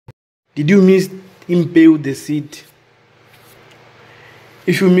Did you miss Imbewu the seed?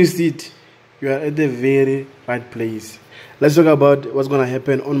 If you missed it, you are at the very right place. Let's talk about what's going to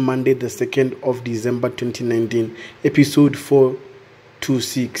happen on Monday, the 2nd of December 2019, episode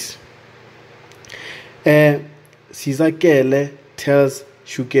 426. Sizakele tells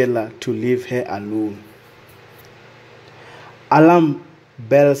Shukela to leave her alone. Alarm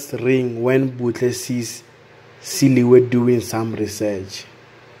bells ring when Butle sees Siliwe doing some research.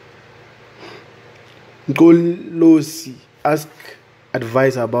 Nkolosi asks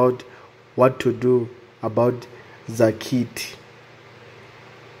advice about what to do about Zakit.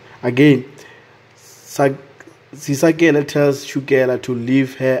 Again, Sisakela tells Shukela to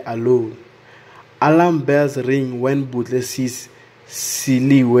leave her alone. Alarm bells ring when Butle sees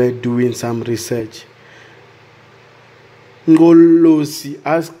Siliwe doing some research. Nkolosi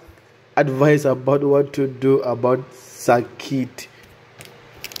asks advice about what to do about Zakit.